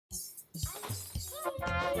Bye,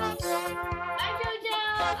 Jojo.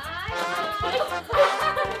 Bye.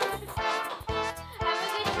 Have a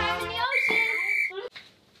good time in the ocean.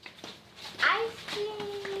 Ice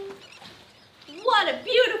cream. What a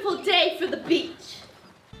beautiful day for the beach.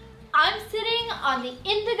 I'm sitting on the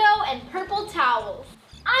indigo and purple towels.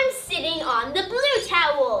 I'm sitting on the blue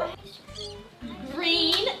towel.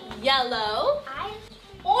 Green, yellow,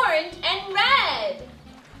 orange, and red.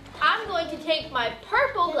 I'm going to take my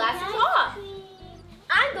purple glasses off.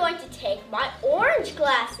 I'm going to take my orange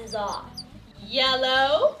glasses off.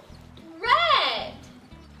 Yellow, red.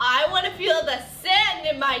 I want to feel the sand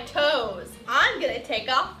in my toes. I'm going to take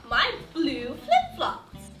off my blue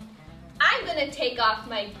flip-flops. I'm going to take off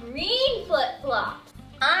my green flip-flops.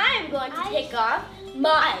 I'm going to take off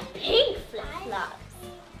my pink flip-flops.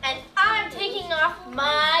 And I'm taking off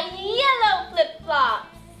my yellow flip-flops.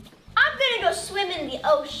 I'm going to go swim in the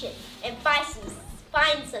ocean and find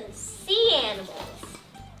some sea animals.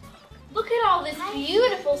 Look at all this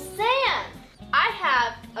beautiful sand. I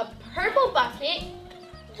have a purple bucket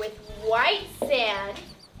with white sand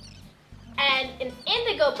and an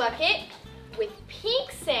indigo bucket with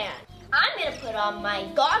pink sand. I'm going to put on my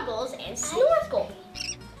goggles and snorkel.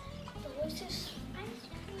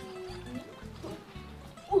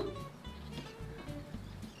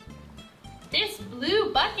 This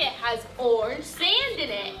blue bucket has orange sand in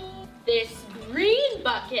it. This green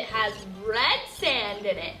bucket has red sand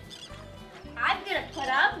in it. I'm going to put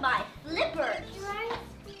on my flippers.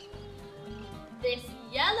 This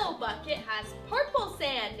yellow bucket has purple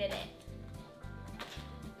sand in it.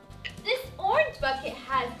 This orange bucket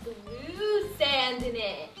has blue sand in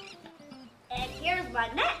it. And here's my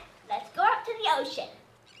net. Let's go out to the ocean.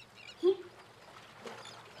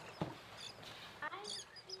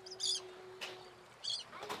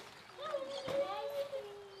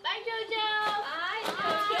 Bye, Jojo. Bye,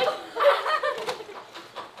 Jojo.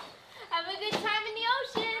 Have a good time in the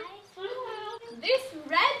ocean. This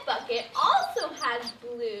red bucket also has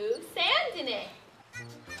blue sand in it.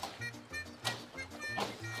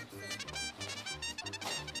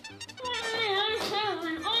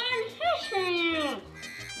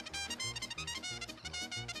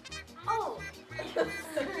 Oh.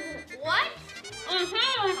 What?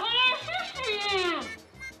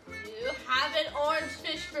 You have an orange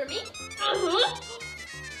fish for me?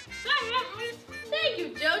 Thank you,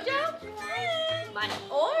 Jojo. My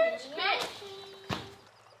orange fish.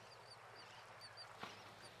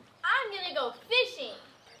 I'm gonna go fishing.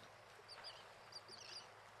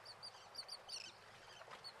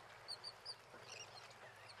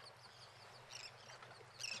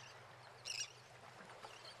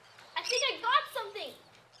 I think I got something.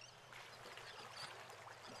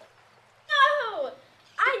 No,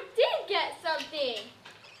 I did get something.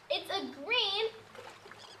 It's a green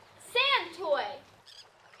sand toy.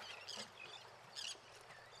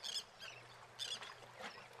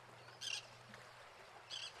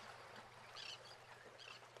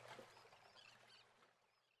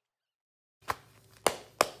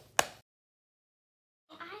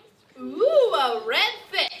 Ooh, a red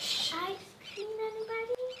fish. Ice cream,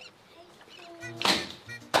 anybody?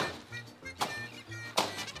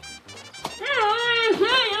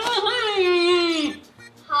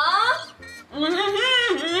 Huh?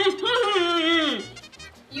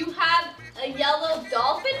 You have a yellow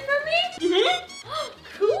dolphin for me?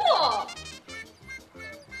 Cool.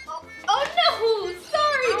 Oh no,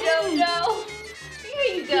 sorry, Jojo. Here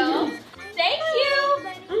you go. Thank you.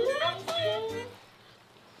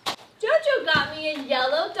 Jojo got me a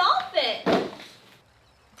yellow dolphin.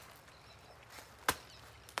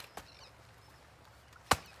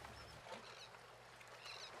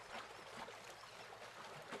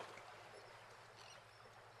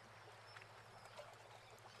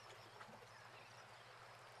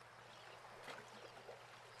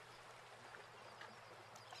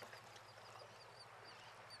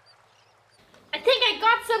 I think I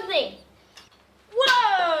got something.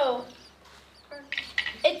 Whoa!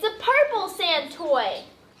 It's a purple sand toy.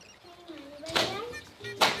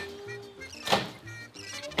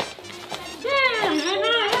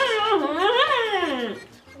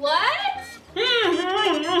 What?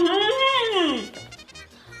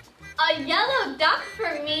 A yellow duck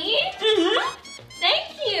for me?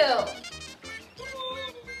 Thank you.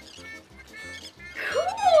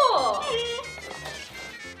 Cool.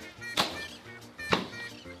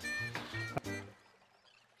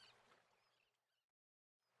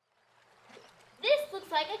 This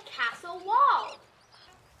looks like a castle wall.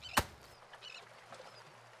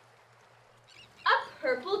 A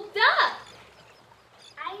purple duck.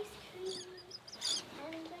 Ice cream.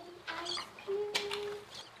 Everybody, ice cream.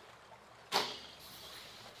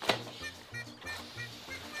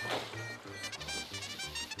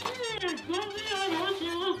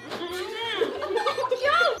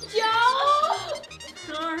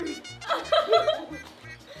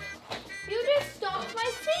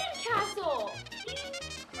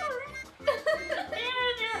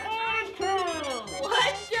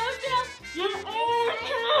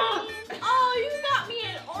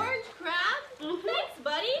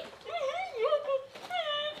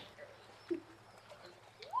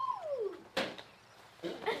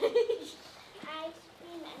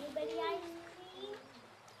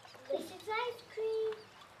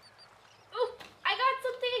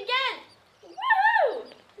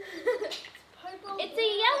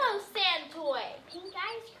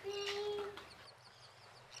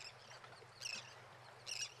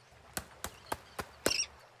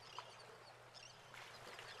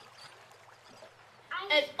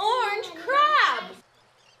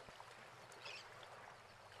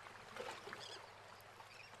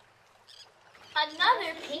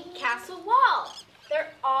 Another pink castle wall.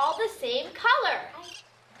 They're all the same color.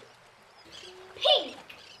 Pink.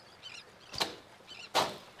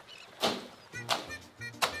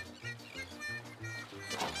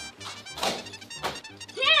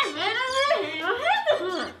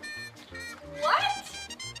 What?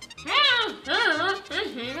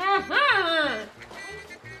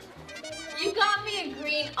 You got me a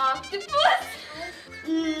green octopus?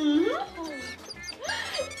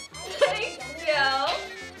 Thanks, Joe.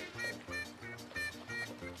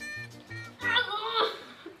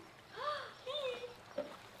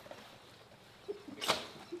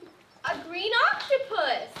 A green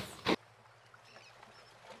octopus.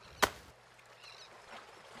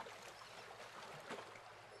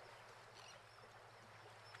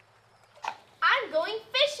 I'm going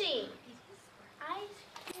fishing. Ice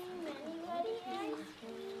cream, anybody? Ice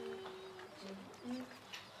cream.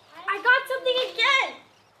 I got something again.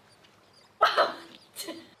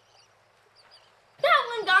 That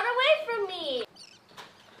one got away from me.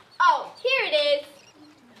 Oh, here it is.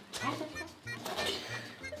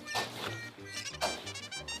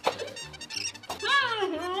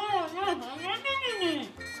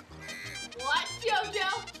 What, Jojo?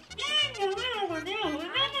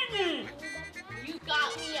 You got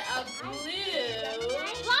me a blue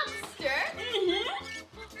lobster.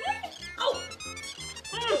 Oh!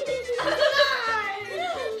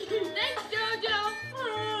 Thanks, Jojo.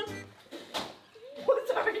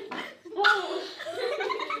 Sorry.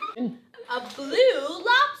 A blue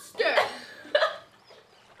lobster.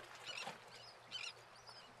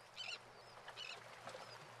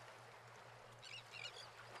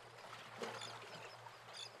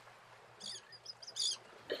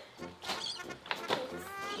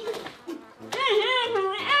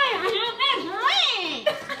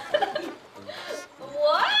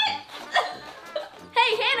 What? Hey,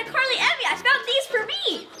 Hannah, Carlei, Emy, I found these for me.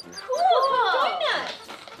 Cool. Join us.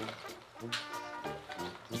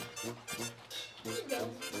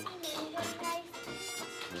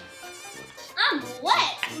 I'm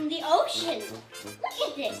wet from the ocean. Look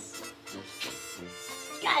at this.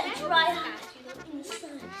 Gotta dry out in the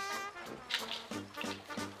sun.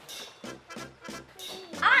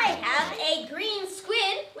 I have a green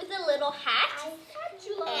squid with a little hat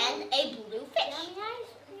and a blue fish.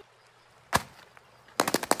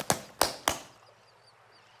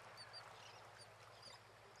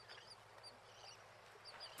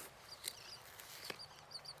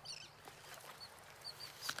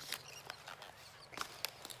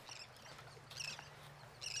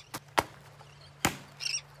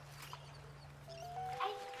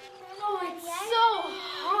 Oh, it's so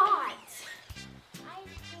hot.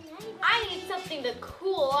 I need something to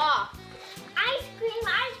cool off. Ice cream,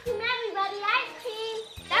 everybody, ice cream.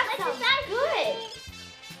 That Let's sounds just ice good.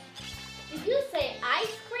 cream. Did you say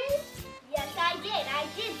ice cream? Yes, I did. I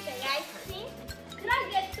did say ice cream. Could I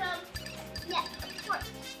get some? Yes, of course.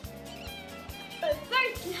 But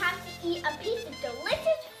first, you have to eat a piece of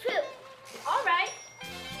delicious fruit. All right.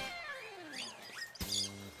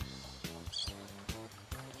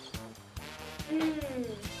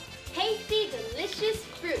 Tasty, delicious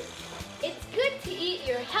fruit. It's good to eat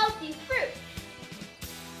your healthy fruit.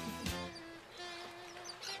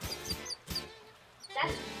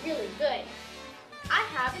 That's really good. I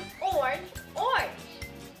have an orange.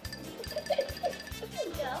 Here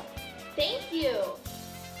you go. Thank you.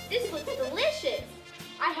 This looks delicious.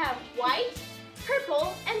 I have white,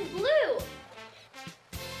 purple, and blue.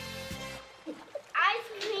 Ice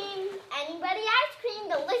cream. Anybody ice cream?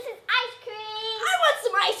 Delicious ice cream. I want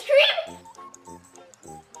some ice cream.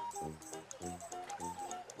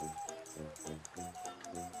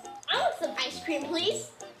 I want some ice cream, please.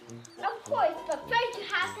 Of course, but first you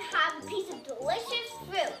have to have a piece of delicious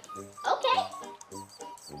fruit. Okay?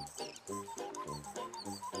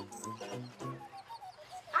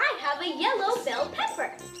 I have a yellow bell pepper.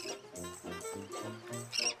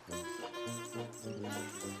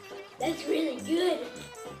 That's really good.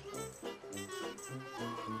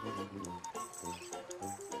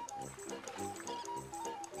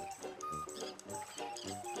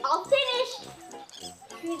 All finished.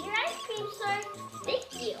 Here's your ice cream, sir. Thank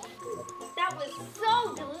you. That was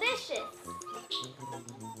so delicious.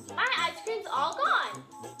 My ice cream's all gone.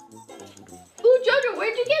 Ooh, Jojo,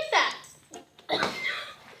 where'd you get that?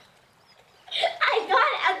 I got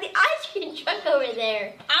it at the ice cream truck over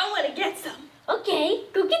there. I want to get some. Okay,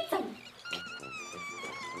 go get some.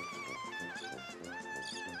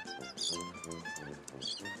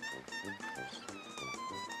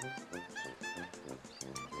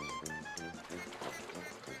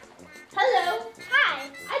 Hello. Hi.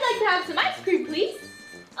 I'd like to have some ice cream, please.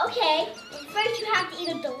 Okay, first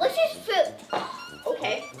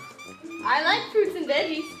I like fruits and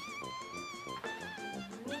veggies.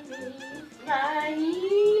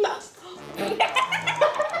 Sorry.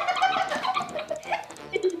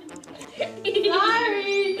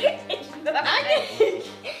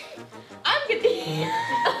 I'm gonna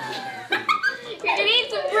You're gonna eat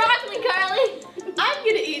some broccoli, Carlei. I'm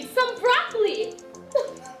gonna eat some broccoli.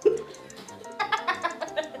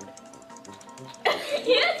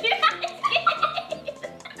 Yes, you're not.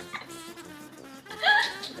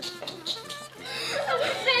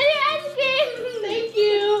 Ice cream. Thank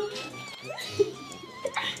you.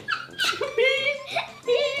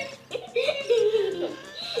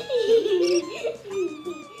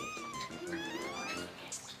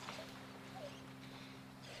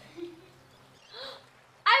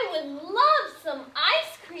 I would love some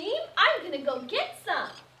ice cream. I'm gonna go get some.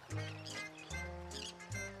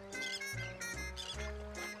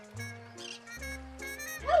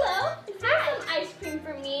 Hello, is there some ice cream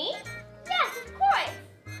for me? Yes, of course.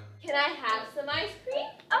 Can I have some ice cream?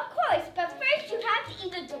 Of course, but first you have to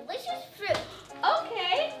eat the delicious fruit.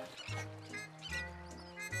 Okay.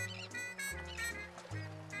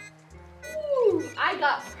 Ooh, I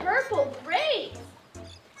got purple grapes.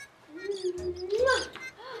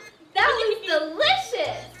 That was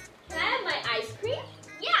delicious. Can I have my ice cream?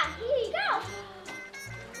 Yeah, here you go.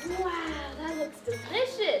 Wow, that looks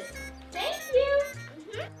delicious. Thank you.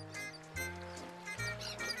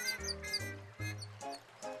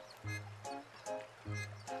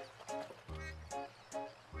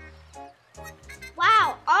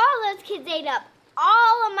 Wow, all those kids ate up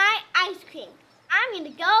all of my ice cream. I'm gonna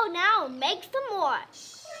go now and make some more.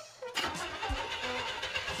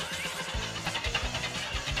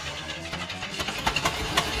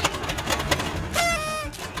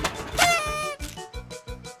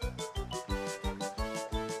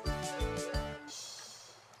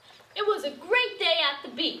 It was a great day at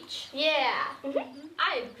the beach. Yeah,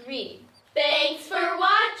 I agree. Thanks for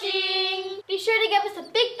watching. Be sure to give us a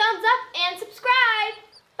big thumbs up